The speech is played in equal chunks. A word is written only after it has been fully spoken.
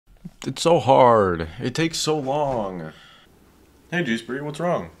It's so hard. It takes so long. Hey, G-Spree, what's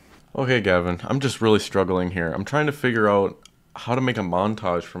wrong? Okay, Gavin, I'm just really struggling here. I'm trying to figure out how to make a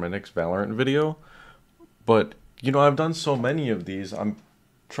montage for my next Valorant video. But, you know, I've done so many of these. I'm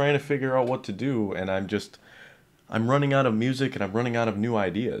trying to figure out what to do, and I'm running out of music and I'm running out of new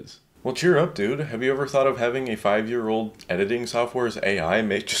ideas. Well, cheer up, dude. Have you ever thought of having a 5-year-old editing software's AI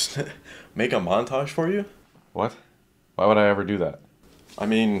just make a montage for you? What? Why would I ever do that? I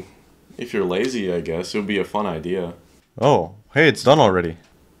mean, if you're lazy, I guess, it would be a fun idea. Oh, hey, it's done already.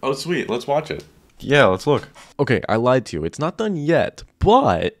 Oh, sweet. Let's watch it. Yeah, let's look. Okay, I lied to you. It's not done yet,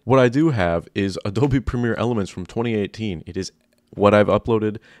 but what I do have is Adobe Premiere Elements from 2018. It is what I've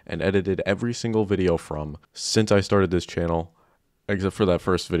uploaded and edited every single video from since I started this channel, except for that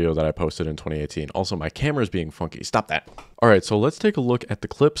first video that I posted in 2018. Also, my camera's being funky. Stop that. All right, so let's take a look at the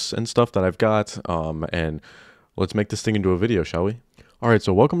clips and stuff that I've got, and let's make this thing into a video, shall we? All right,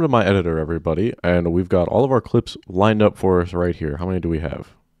 so welcome to my editor, everybody, and we've got all of our clips lined up for us right here. How many do we have?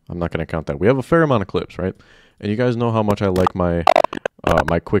 I'm not going to count that. We have a fair amount of clips, right? And you guys know how much I like my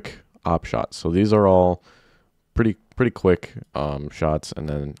my quick op shots. So these are all pretty quick shots, and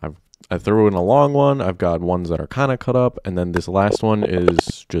then I threw in a long one. I've got ones that are kind of cut up, and then this last one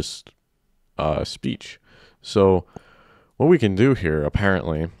is just speech. So what we can do here,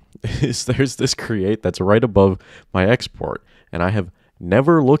 apparently, is there's this create that's right above my export, and I have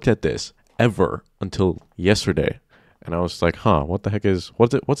never looked at this ever until yesterday. And I was like, huh, what the heck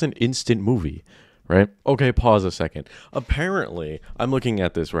what's an instant movie, right? Okay, pause a second. Apparently, I'm looking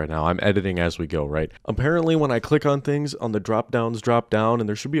at this right now. I'm editing as we go, right? Apparently, when I click on things, on the drop-downs drop down, and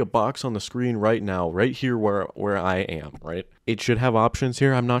there should be a box on the screen right now, right here where I am, right? It should have options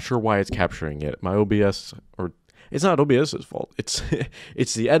here. I'm not sure why it's capturing it. My OBS, or it's not OBS's fault. It's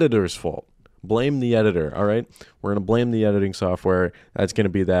it's the editor's fault. Blame the editor, all right? We're going to blame the editing software. That's going to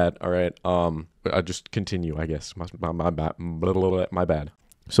be that, all right? I'll just continue, I guess. My bad.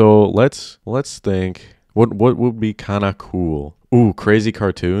 So let's think. What would be kind of cool? Ooh, crazy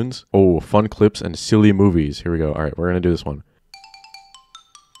cartoons. Oh, fun clips and silly movies. Here we go. All right, we're going to do this one.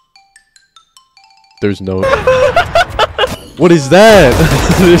 There's no... What is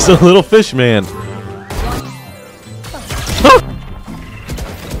that? There's a little fish man.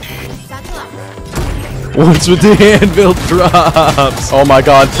 What's with the anvil drops? Oh my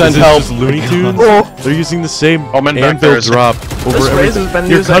god, send help. Looney Tunes? Oh. They're using the same anvil drop over everything.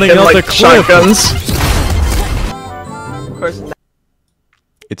 You're cutting out the shotguns. Of course.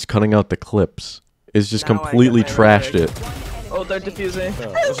 It's cutting out the clips. It's just completely trashed it. Oh, they're diffusing.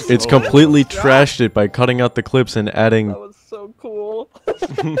 It's completely trashed it by cutting out the clips and adding... That was so cool.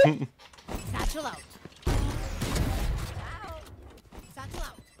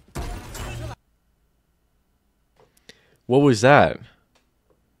 What was that?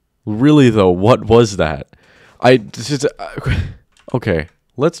 Really though, what was that? Okay,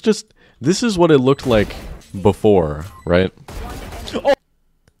 let's just... This is what it looked like before, right? Oh.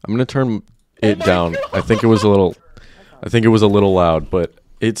 I'm gonna turn it down. God. I think it was a little loud, but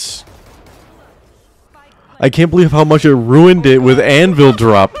it's... I can't believe how much it ruined it with anvil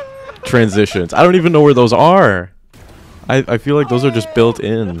drop transitions. I don't even know where those are. I feel like those are just built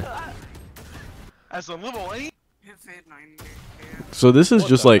in. As a little 8. So this is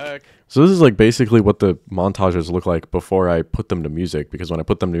just like, so this is like basically what the montages look like before I put them to music, because when I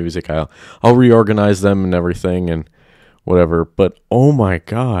put them to music, I'll reorganize them and everything and whatever. But oh my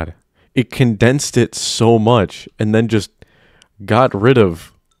god, it condensed it so much and then just got rid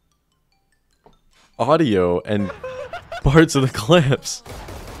of audio and parts of the clips.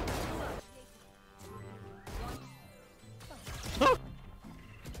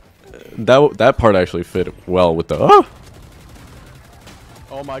 That part actually fit well with the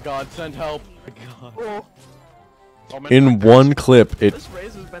Oh my god, send help. Oh my god. Oh. In one clip, it... This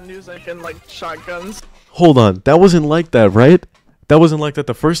race has been using like shotguns. Hold on, that wasn't like that, right? That wasn't like that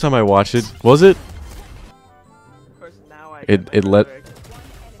the first time I watched it, was it? Of course, now I it let...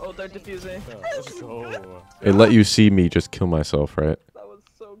 Oh, they're diffusing. It let you see me just kill myself, right? That was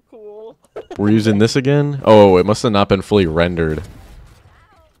so cool. We're using this again? Oh, it must have not been fully rendered.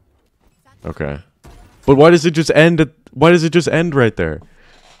 Okay. But why does it just end right there?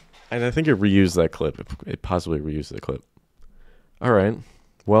 And I think it reused that clip. It possibly reused the clip. Alright.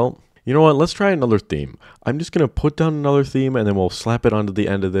 Well, you know what? Let's try another theme. I'm just going to put down another theme, and then we'll slap it onto the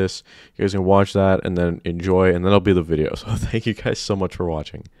end of this. You guys can watch that, and then enjoy, and then that'll be the video. So thank you guys so much for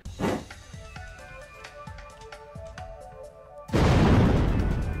watching.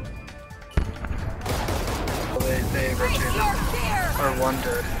 They are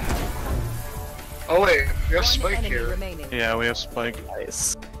wondered. Oh wait, we have Spike here. Yeah, we have Spike.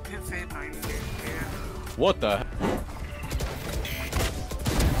 Nice. What the heck?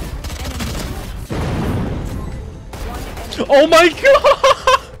 Oh my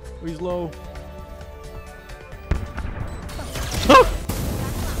god! He's low.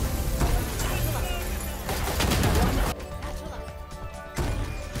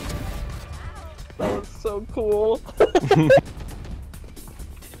 That was so cool.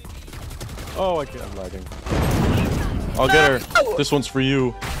 Oh, I'm lagging. I'll get her. This one's for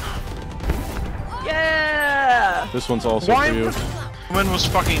you. Yeah! This one's also for you. Woman was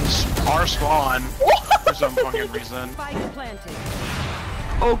fucking our spawn for some fucking reason.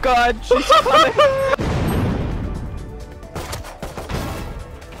 Oh god, she's coming!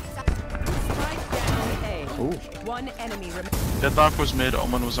 Ooh. One enemy remaining. Deadlock was mid,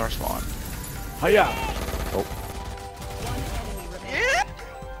 Omen was our spawn. Hiya! Oh. One enemy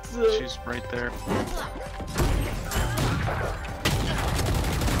remaining. She's right there.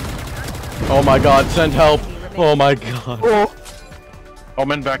 Oh my god, send help! Oh my god. Oh,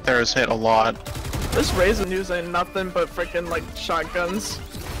 Omen back there has hit a lot. this Raisin using nothing but freaking like shotguns.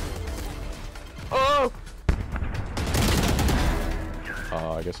 Oh!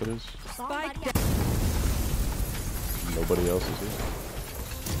 I guess it is. Spike down. Nobody else is here.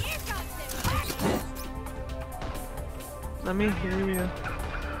 Let me hear you.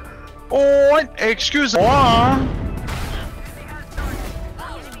 Oh, excuse me.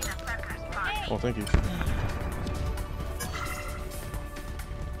 Oh, thank you.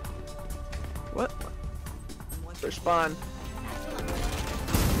 What? Their spawn.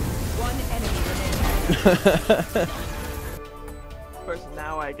 One enemy remaining. Of course,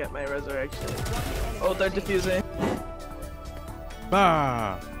 now I get my resurrection. Oh, they're defusing.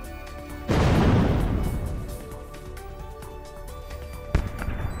 Bah!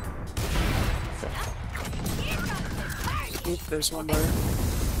 There's one more.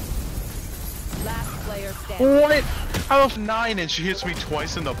 Last player standing. What? I have 9 and she hits me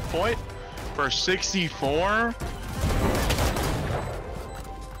twice in the foot for 64?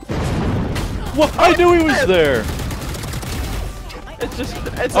 What? I knew he was there! It's just.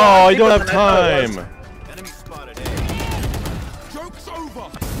 It's Oh, I don't have time! Enemy spotted A. Joke's over!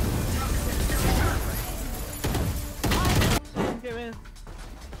 Okay, man.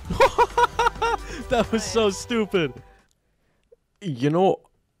 That was so stupid. You know,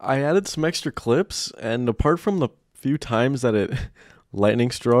 I added some extra clips, and apart from the few times that it lightning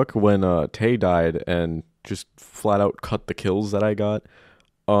struck when Tay died and just flat out cut the kills that I got,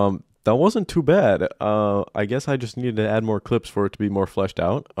 that wasn't too bad. I guess I just needed to add more clips for it to be more fleshed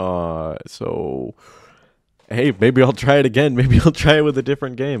out. So hey, maybe I'll try it again. Maybe I'll try it with a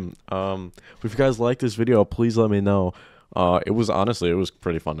different game. If you guys like this video, please let me know. It was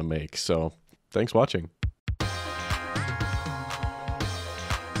pretty fun to make. So thanks for watching.